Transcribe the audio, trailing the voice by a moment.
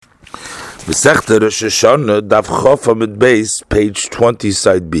Masechta Rosh Hashanah, Daf Chof Amud Beis, page 20,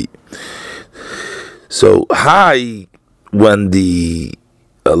 side B. So, when the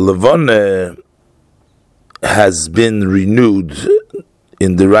Levana has been renewed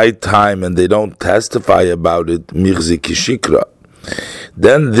in the right time and they don't testify about it, Mirzi Kishikra,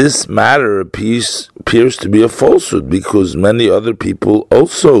 then this matter appears to be a falsehood because many other people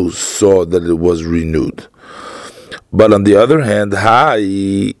also saw that it was renewed. But on the other hand,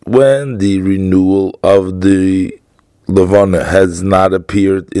 when the renewal of the Levana has not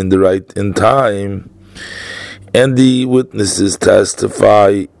appeared in time, and the witnesses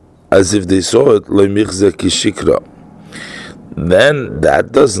testify as if they saw it, then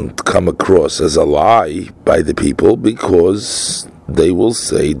that doesn't come across as a lie by the people because they will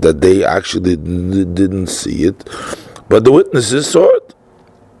say that they actually didn't see it, but the witnesses saw it.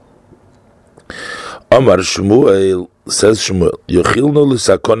 Amar Shmuel, says Shmuel,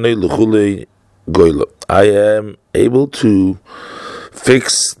 I am able to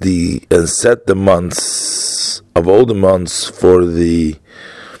fix and set the months of all the months for the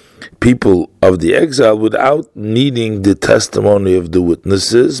people of the exile without needing the testimony of the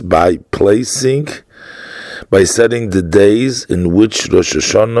witnesses by setting the days in which Rosh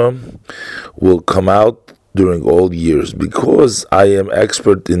Hashanah will come out during all years, because I am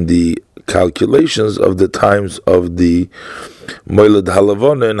expert in the calculations of the times of the Moilad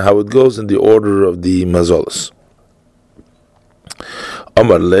Halavana and how it goes in the order of the Mazolas.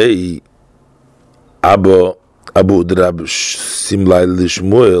 Amar Lei Abu Drab Simlai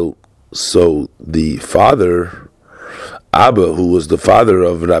Lishmuel. So the father, Abba, who was the father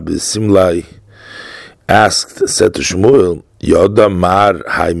of Rabbi Simlai, said to Shmuel, Yoda Mar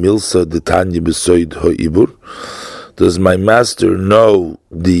Hai Milsa Detanya Besoid Ho'ibur. Does my master know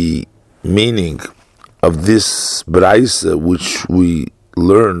the meaning of this Braisa which we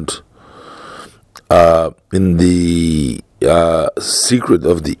learned in the secret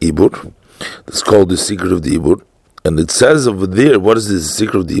of the Ibur? It's called the secret of the Ibur. And it says over there, what is the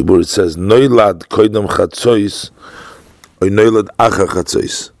secret of the Ibur? It says, Noilad Koidam Chatzois, or Noilad Acha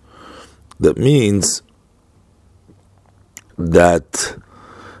Chatzois. That means that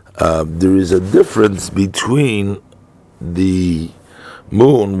there is a difference between the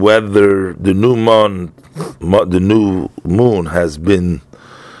moon, whether the new moon has been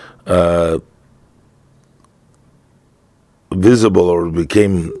visible or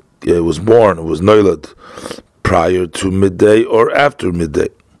was born, it was noilad prior to midday or after midday.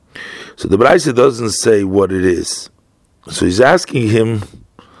 So the Braisa doesn't say what it is. So he's asking him,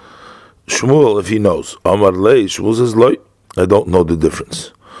 Shmuel, if he knows. Amar Lei, Shmuel says, Loi, I don't know the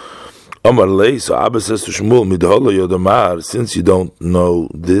difference. Amar Lei, so Abba says to Shmuel, Midhola Yodamar, since you don't know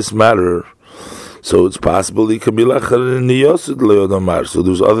this matter, so it's possible he can be Lachar in Niyosid Leodamar, so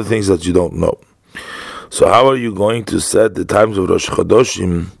there's other things that you don't know. So how are you going to set the times of Rosh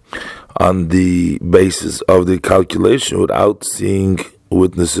Chodoshim on the basis of the calculation without seeing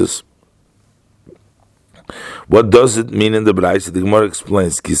witnesses? What does it mean in the Braisa? The Gemara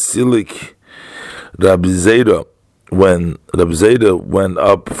explains, Kisilik Rabbi Zera, when Rabbi Zera went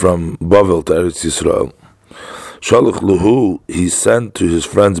up from Bavel to Eretz Yisrael, Shalach Luhu, he sent to his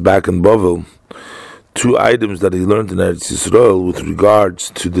friends back in Bavel 2 items that he learned in Eretz Yisrael with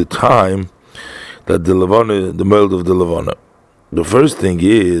regards to the time that the Moilad of the Levana. The first thing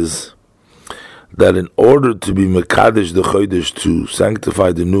is that in order to be Mekadesh the Chodesh, to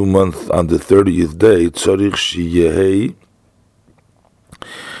sanctify the new month on the 30th day, Tzorich Shiyehei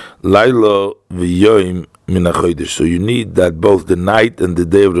Laila V'yoim Min HaChodesh. So you need that both the night and the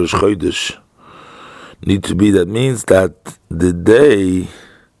day of Rosh Chodesh need to be. That means that the day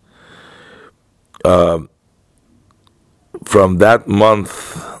from that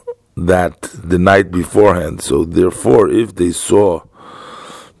month, that the night beforehand. So therefore, if they saw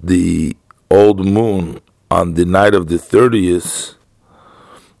the old moon on the night of the 30th,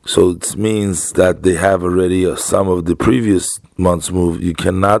 so it means that they have already a sum of the previous month's move. You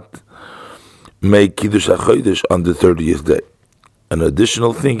cannot make Kiddush HaChodesh on the 30th day. An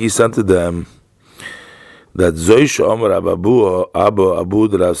additional thing he sent to them, that Zoish Omer Abu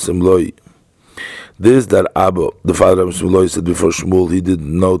Drav Simloi. This that Abba, the father of Simloi, said before Shmuel, he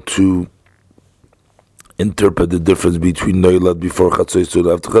didn't know to interpret the difference between Noilad before Chatzois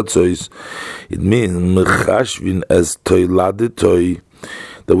to after Chatzois. It means Mechashvin as Toiladetoi,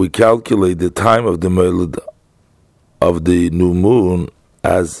 that we calculate the time of the Moilad of the new moon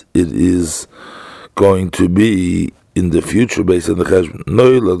as it is going to be in the future based on the Cheshbon.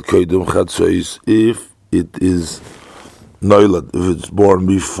 Noilad Koidem Chatzois, if it is Noilad, if it's born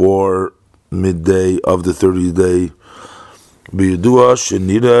before midday of the 30th day, B'yudua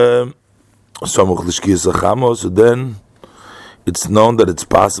Shenira So then it's known that it's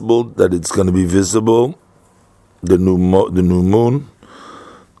possible that it's going to be visible, the new moon,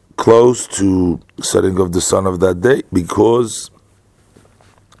 close to setting of the sun of that day, because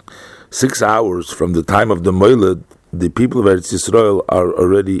 6 hours from the time of the Moiled, the people of Eretz Yisrael are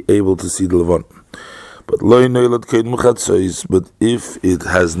already able to see the Levon. But if it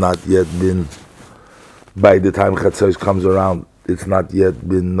has not yet been, by the time Chatzos comes around, it's not yet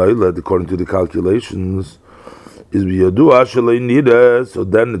been Noiled according to the calculations, so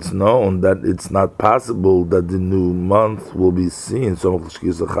then it's known that it's not possible that the new month will be seen close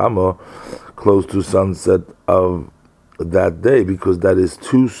to sunset of that day, because that is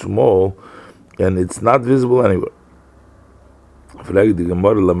too small and it's not visible anywhere. Why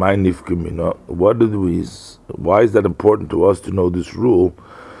is that important to us to know this rule,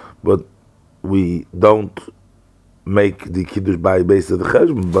 but we don't make the Kiddush by base of the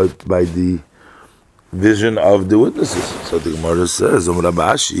Cheshbon, but by the vision of the witnesses? So the Gemara says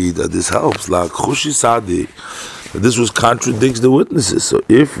that this helps, that this contradicts the witnesses. So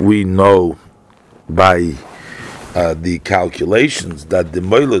if we know by the calculations that the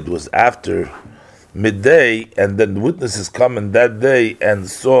Moiled was after midday, and then the witnesses come in that day and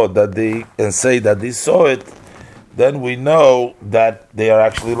say that they saw it, then we know that they are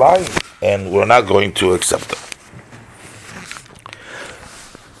actually lying, and we're not going to accept them.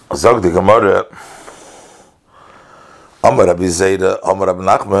 Zog the Gemara, Amar Rabbi Zayda, Amar Rabbi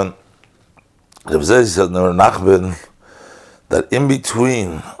Nachman. Rabbi Zayda said to Nachman that in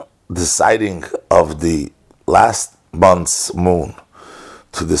between the sighting of the last month's moon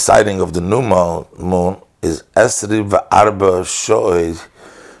to the sighting of the new moon is Esri v'arba shoed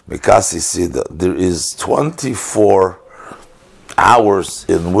mikasi sida. There is 24 hours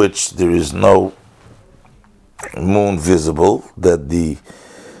in which there is no moon visible, that the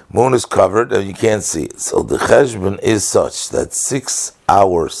moon is covered and you can't see it. So the cheshbon is such that 6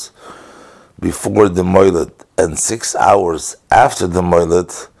 hours before the moiled and 6 hours after the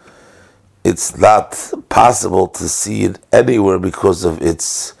moiled, it's not possible to see it anywhere because of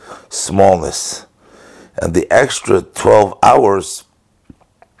its smallness. And the extra 12 hours,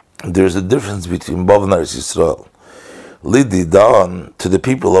 there's a difference between Bavel and Eretz Yisrael. Lidi Dan, to the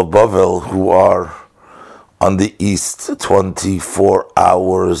people of Bavel who are on the east, 24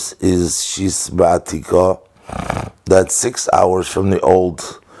 hours is Shis Ba'atika. That's 6 hours from the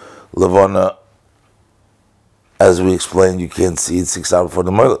old Levana. As we explained, you can't see it 6 hours before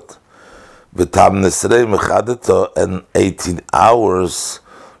the Moiled. V'tam Nesrei Mechadeta, and 18 hours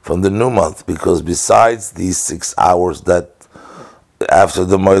from the new month, because besides these 6 hours that after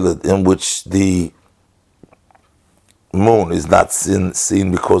the Moiled, in which the moon is not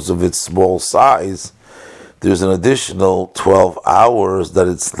seen because of its small size, there's an additional 12 hours that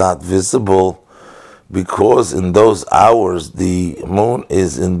it's not visible, because in those hours the moon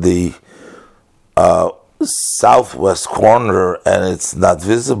is in the southwest corner and it's not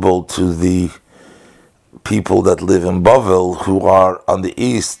visible to the people that live in Bavel who are on the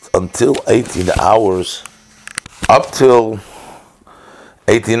east until 18 hours, up till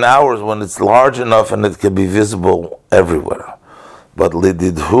 18 hours when it's large enough and it can be visible everywhere. But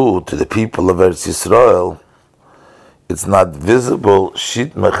Lididhu, to the people of Eretz Yisrael, it's not visible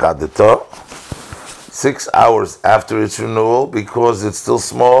Shit Mechadeta 6 hours after its renewal, because it's still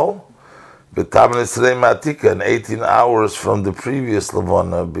small. B'tam Nesrei Ma'atika, and 18 hours from the previous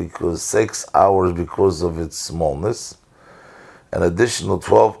Levana, because 6 hours because of its smallness. An additional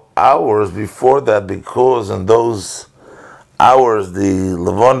 12 hours before that, because in those hours the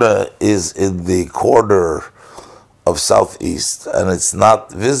Levana is in the corner of southeast, and it's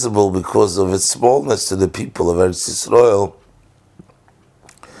not visible because of its smallness to the people of Eretz Yisrael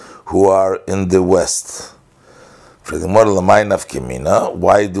who are in the west. Why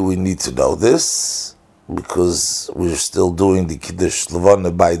do we need to know this? Because we're still doing the Kiddush Levana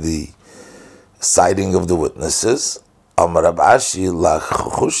by the citing of the witnesses. That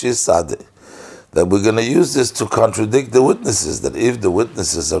we're going to use this to contradict the witnesses, that if the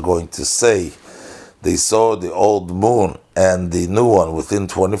witnesses are going to say they saw the old moon and the new one within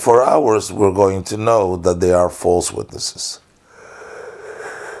 24 hours, we're going to know that they are false witnesses.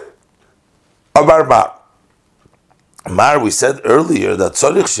 Mar, we said earlier that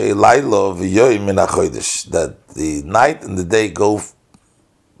that the night and the day go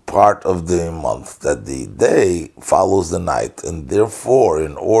part of the month, that the day follows the night, and therefore,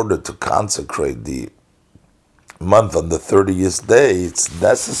 in order to consecrate the month on the 30th day, it's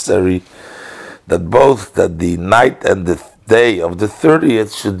necessary that both that the night and the day of the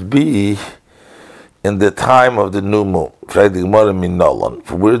 30th should be in the time of the new moon.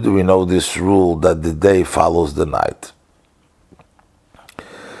 From where do we know this rule that the day follows the night?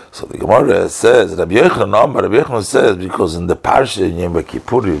 So the Gemara says, Rabbi Yochanan says, because in the Parsha in Yom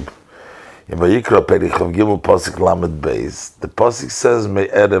Kippurim, in Vayikra Perich of Gimel Pasuk Lamed Beis, the Pasuk says,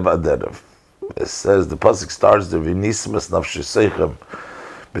 Me'erev ad erev. It says, the Pasuk starts, the V'nismas nafsheseichem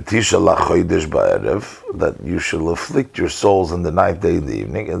b'tisha lachodesh ba'erev, that you shall afflict your souls in the ninth day in the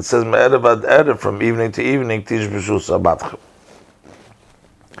evening. And it says, Me'erev ad erev, from evening to evening, tishbeshu sabatchem.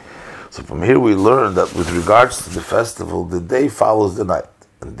 So from here we learn that with regards to the festival, the day follows the night.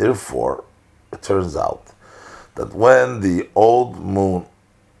 And therefore, it turns out that when the old moon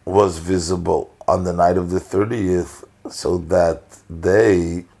was visible on the night of the 30th, so that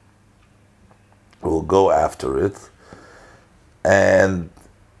they will go after it, and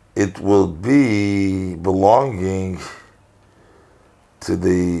it will be belonging to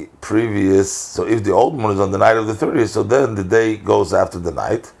the previous. So if the old moon is on the night of the 30th, so then the day goes after the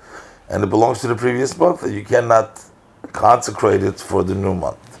night, and it belongs to the previous month, and you cannot consecrate it for the new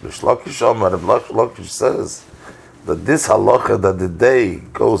month. Rish Lakish says that this halacha, that the day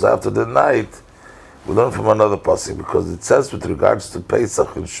goes after the night, we learn from another pasuk, because it says with regards to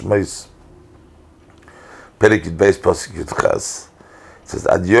Pesach and Shmos, Perek Yud Beis pasuk Yud Ches, it says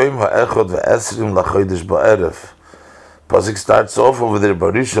Ad Yom Ha'echad Ve'esrim Lachodesh Ba'erev. Pasuk starts off over there,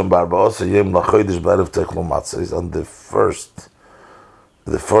 Barishon Ba'Arbaosa Yom Lachodesh Ba'erev Techlu Matzah. On the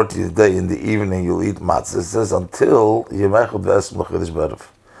 40th day in the evening, you'll eat matzah. It says until Yom Echad Ve'esrim Lachodesh Ba'erev,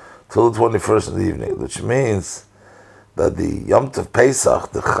 till the 21st in the evening, which means that the Yom Tov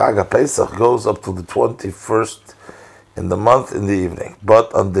Pesach, the Chag Pesach, goes up to the 21st in the month in the evening.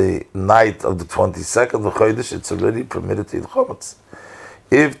 But on the night of the 22nd of Chodesh, it's already permitted to eat chametz.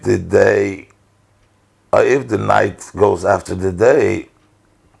 If the night goes after the day,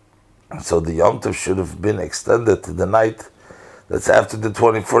 so the Yom Tov should have been extended to the night that's after the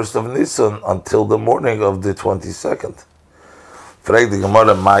 21st of Nisan until the morning of the 22nd.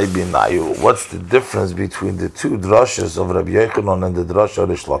 What's the difference between the two drashas of Rabbi Yochanan and the drasha of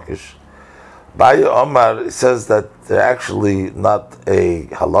Rish Lakish? Baya Omar says that they're actually not a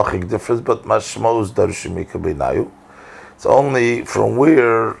halachic difference, but mashmos darshimika b'nayu. It's only from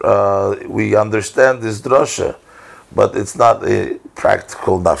where we understand this drasha, but it's not a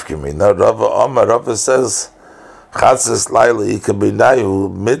practical nafkimina. Rava says chatzes laila ika b'nayu.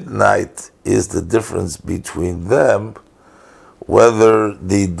 Midnight is the difference between them, whether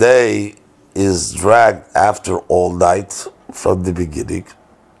the day is dragged after all night from the beginning.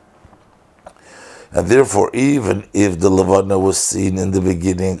 And therefore, even if the Levana was seen in the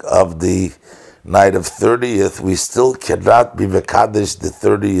beginning of the night of 30th, we still cannot be Mekadesh the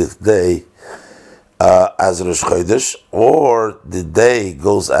 30th day as Rosh Chodesh, or the day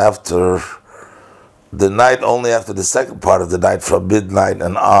goes after the night only after the second part of the night from midnight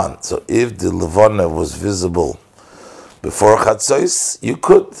and on. So if the Levana was visible before Chatzos, you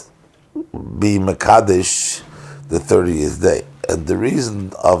could be Mekadesh the 30th day. And the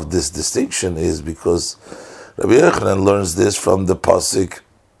reason of this distinction is because Rabbi Yochanan learns this from the pasuk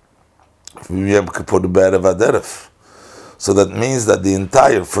Yom Kippur Be'erev ad erev. So that means that the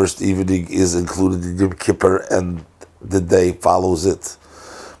entire first evening is included in Yom Kippur and the day follows it.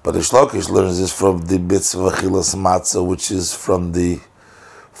 But Rish Lakish learns this from the mitzvah Achilas Matzah, which is from the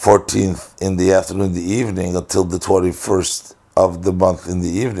 14th in the afternoon, in the evening, until the 21st of the month in the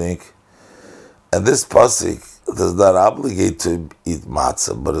evening. And this pasuk does not obligate to eat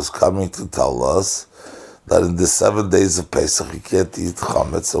matzah, but is coming to tell us that in the 7 days of Pesach you can't eat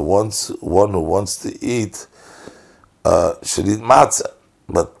chametz. So one who wants to eat should eat matzah,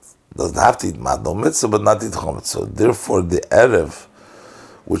 but doesn't have to eat matzah, no mitzvah, but not eat chametz. So therefore, the erev,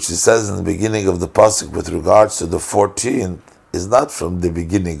 which it says in the beginning of the pasuk with regards to the 14th, is not from the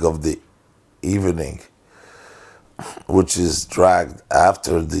beginning of the evening, which is dragged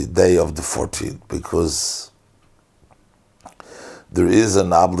after the day of the 14th, because there is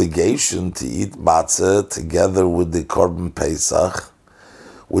an obligation to eat matzah together with the Korban Pesach,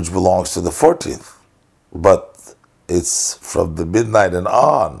 which belongs to the 14th. But it's from the midnight and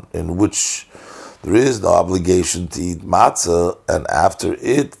on, in which there is no obligation to eat matzah, and after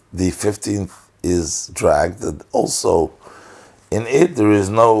it, the 15th is dragged, and also in it there is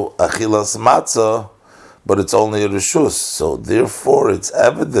no achilas matzah, but it's only a reshus. So therefore it's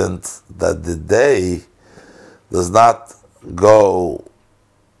evident that the day does not go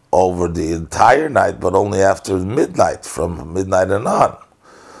over the entire night, but only after midnight, from midnight and on.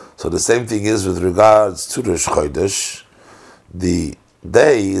 So the same thing is with regards to Rosh Chodesh. The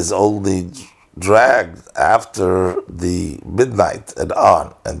day is only dragged after the midnight and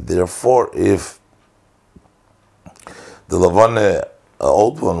on, and therefore if the Levana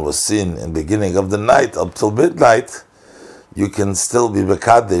old one was seen in the beginning of the night up till midnight, you can still be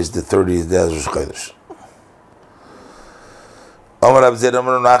Mekadesh the 30th day of Rosh Chodesh. Amar Rab Zeir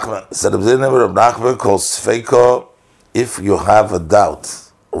Amar Rab Nachman. Said Rab Zeir Amar Rab Nachman calls Sfeiko if you have a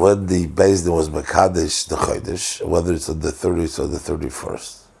doubt when the Beis Din was Mekadesh the Chodesh, whether it's on the 30th or the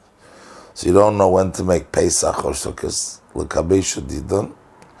 31st. So you don't know when to make Pesach or Sukkot. L'kabei Shudidon.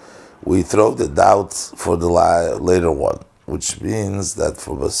 We throw the doubt for the later one, which means that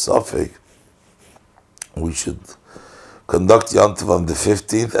for Basafik, we should conduct Yom Tov on the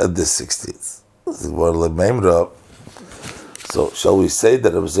 15th and the 16th. So shall we say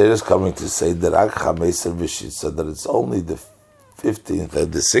that Reb Zeir is coming to say that that it's only the 15th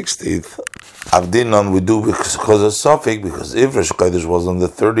and the 16th? Avdinon we do because of Safik, because if Rosh Chodesh was on the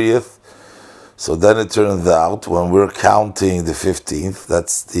 30th, so then it turns out when we're counting the 15th,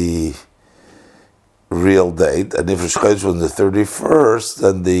 that's the real date, and if Rosh Chodesh was on the 31st,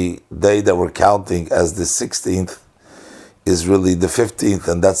 then the day that we're counting as the 16th is really the 15th,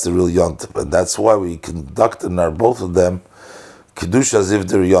 and that's the real Yom Tov. And that's why we conduct in our both of them Kedusha as if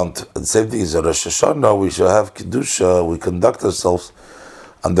they're Yom Tov. And the same thing is a Rosh Hashanah, we shall have Kedusha, we conduct ourselves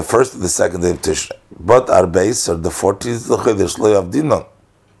on the first and the second day of Tishrei. But our base are the 14th of Chodesh Lo Yavdinon.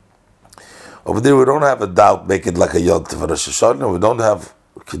 Over there we don't have a doubt, make it like a Yom Tov. Rosh Hashanah, we don't have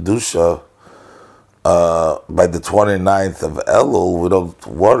Kedusha by the 29th of Elul, we don't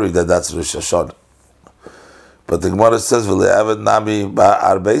worry that that's Rosh Hashanah. But the Gemara says,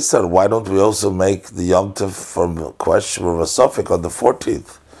 why don't we also make the Yom Tov from question of a Safek on the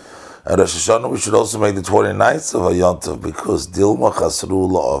 14th? And Rosh Hashanah, we should also make the 29th of a Yom Tov, because Dilma Chasru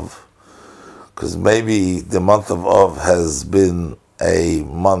La'ov. Because maybe the month of Av has been a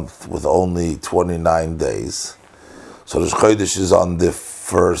month with only 29 days. So Rosh Chodesh is on the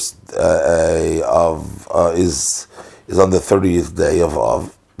first is on the 30th day of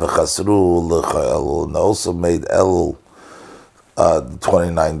Av. And also made Elul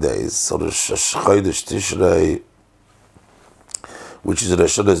 29 days. So the Chodesh Tishrei, which is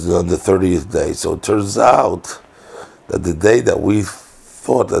Rosh Hashanah, is on the 30th day. So it turns out that the day that we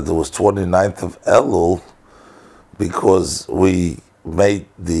thought that it was 29th of Elul, because we made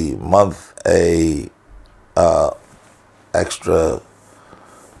the month a extra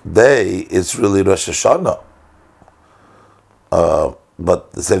day, it's really Rosh Hashanah.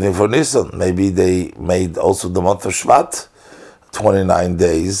 But the same thing for Nisan. Maybe they made also the month of Shvat 29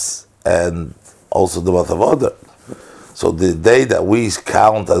 days, and also the month of Adar. So the day that we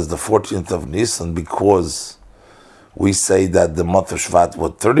count as the 14th of Nisan, because we say that the month of Shvat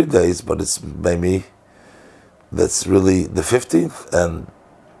was 30 days, but it's maybe that's really the 15th, and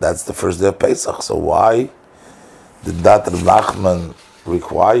that's the first day of Pesach. So why did that Reb Nachman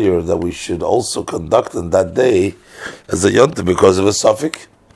require that we should also conduct on that day as a Yom Tov because of a Safek?